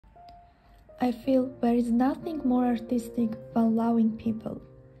I feel there is nothing more artistic than loving people.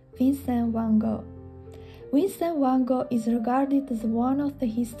 Vincent van Gogh. Vincent van Gogh is regarded as one of the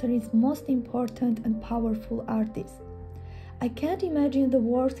history's most important and powerful artists. I can't imagine the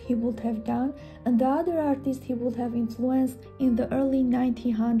work he would have done and the other artists he would have influenced in the early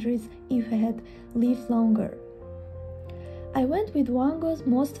 1900s if he had lived longer. I went with Van Gogh's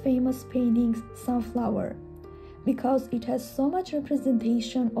most famous painting, Sunflower, because it has so much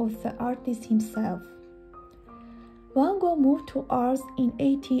representation of the artist himself. Van Gogh moved to Ars in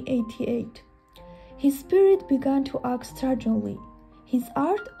 1888. His spirit began to act strangely. His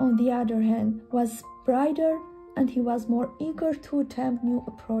art, on the other hand, was brighter and he was more eager to attempt new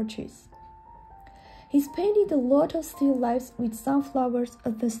approaches. He's painted a lot of still lifes with sunflowers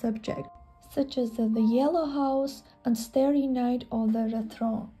as the subject, such as the Yellow House and Starry Night under the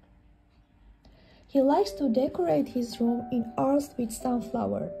Throne. He likes to decorate his room in Ars with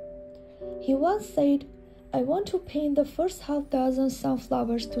sunflower. He once said, "I want to paint the first half-dozen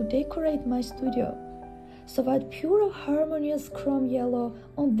sunflowers to decorate my studio, so that pure harmonious chrome yellow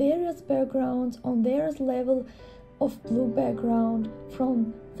on various backgrounds on various level of blue background,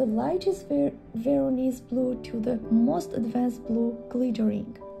 from the lightest Veronese blue to the most advanced blue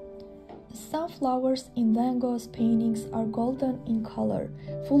glittering." The sunflowers in Van Gogh's paintings are golden in color,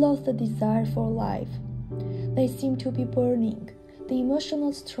 full of the desire for life. They seem to be burning. The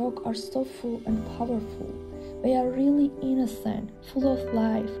emotional strokes are so full and powerful. They are really innocent, full of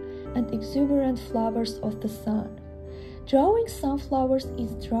life, and exuberant flowers of the sun. Drawing sunflowers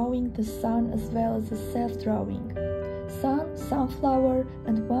is drawing the sun as well as the self-drawing. Sun, sunflower,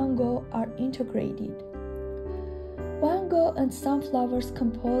 and Van Gogh are integrated. Van Gogh and sunflowers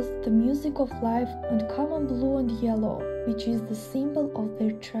composed the music of life and common blue and yellow, which is the symbol of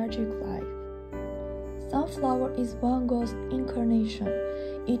their tragic life. Sunflower is Van Gogh's incarnation.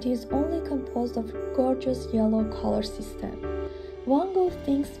 It is only composed of gorgeous yellow color system. Van Gogh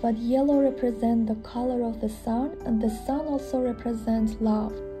thinks that yellow represents the color of the sun and the sun also represents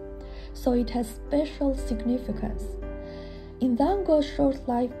love, so it has special significance. In Van Gogh's short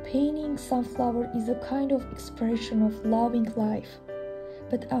life, painting sunflower is a kind of expression of loving life,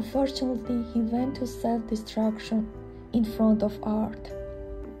 but unfortunately he went to self-destruction in front of art.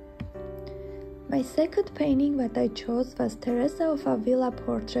 My second painting that I chose was Teresa of Ávila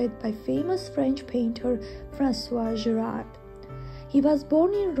portrait by famous French painter Francois Gerard. He was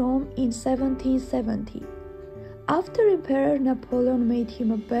born in Rome in 1770. After Emperor Napoleon made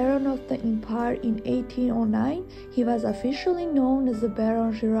him a Baron of the Empire in 1809, he was officially known as the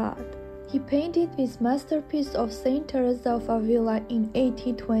Baron Gerard. He painted his masterpiece of Saint Teresa of Ávila in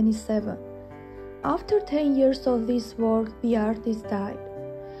 1827. After 10 years of this work, the artist died.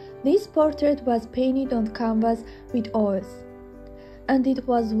 This portrait was painted on canvas with oils, and it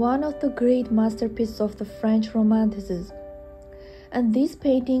was one of the great masterpieces of the French Romanticism. And this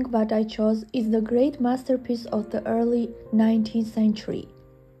painting that I chose is the great masterpiece of the early 19th century.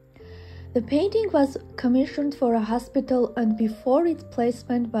 The painting was commissioned for a hospital and before its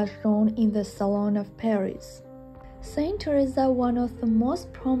placement was shown in the Salon of Paris. Saint Teresa, one of the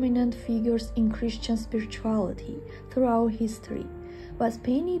most prominent figures in Christian spirituality throughout history, was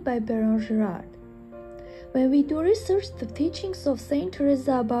painted by Baron Gerard. When we do research the teachings of Saint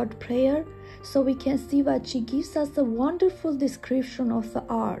Teresa about prayer, so we can see that she gives us a wonderful description of the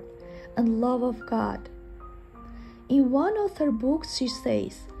art and love of God. In one of her books she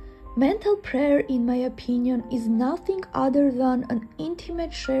says, "Mental prayer, in my opinion, is nothing other than an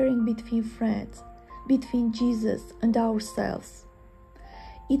intimate sharing between friends, between Jesus and ourselves.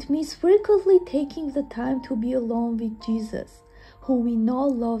 It means frequently taking the time to be alone with Jesus, who we know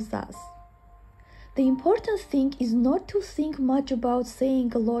loves us. The important thing is not to think much about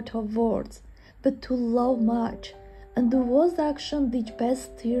saying a lot of words, but to love much, and do those actions which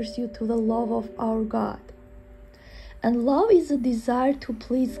best steers you to the love of our God. And love is a desire to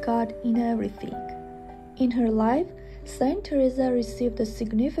please God in everything." In her life, Saint Teresa received a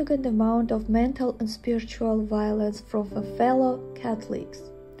significant amount of mental and spiritual violence from her fellow Catholics,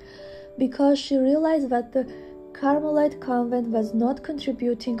 because she realized that the Carmelite convent was not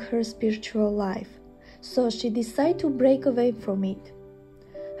contributing her spiritual life, so she decided to break away from it.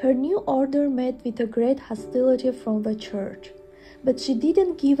 Her new order met with a great hostility from the church, but she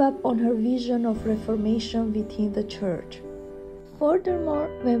didn't give up on her vision of reformation within the church. Furthermore,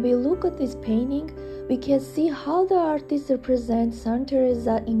 when we look at this painting, we can see how the artist represents Saint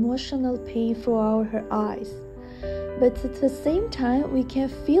Teresa's emotional pain throughout her eyes. But at the same time, we can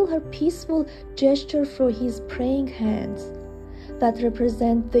feel her peaceful gesture through his praying hands that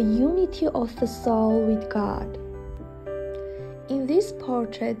represent the unity of the soul with God. In this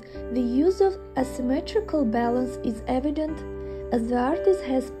portrait, the use of asymmetrical balance is evident as the artist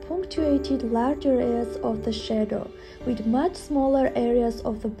has punctuated larger areas of the shadow with much smaller areas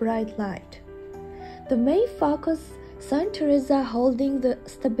of the bright light. The main focus, Saint Teresa holding the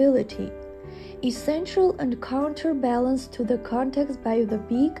stability, is central and counterbalanced to the context by the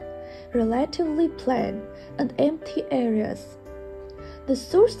big, relatively plain and empty areas. The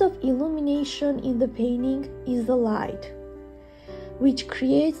source of illumination in the painting is the light, which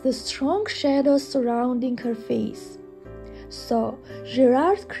creates the strong shadows surrounding her face. So,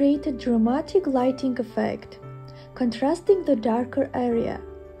 Gerard created dramatic lighting effect, contrasting the darker area.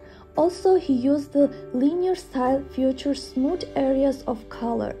 Also, he used the linear style feature smooth areas of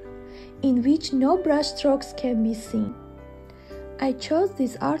color, in which no brushstrokes can be seen. I chose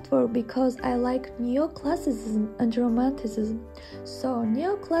this artwork because I like Neoclassicism and Romanticism. So,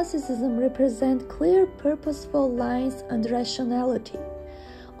 Neoclassicism represents clear, purposeful lines and rationality.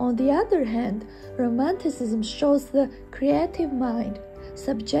 On the other hand, Romanticism shows the creative mind,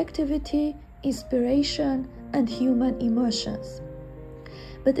 subjectivity, inspiration, and human emotions.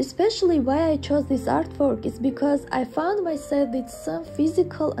 But especially why I chose this artwork is because I found myself with some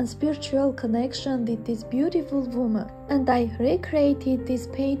physical and spiritual connection with this beautiful woman, and I recreated this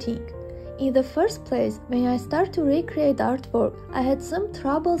painting. In the first place, when I started to recreate artwork, I had some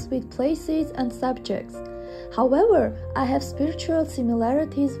troubles with places and subjects. However, I have spiritual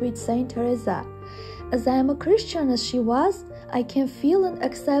similarities with Saint Teresa. As I am a Christian as she was, I can feel and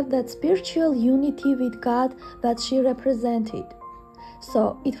accept that spiritual unity with God that she represented.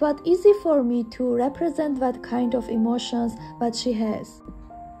 So it was easy for me to represent that kind of emotions that she has.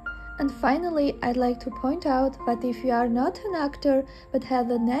 And finally, I'd like to point out that if you are not an actor but have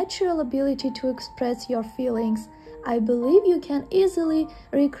the natural ability to express your feelings, I believe you can easily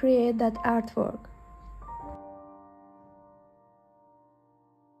recreate that artwork.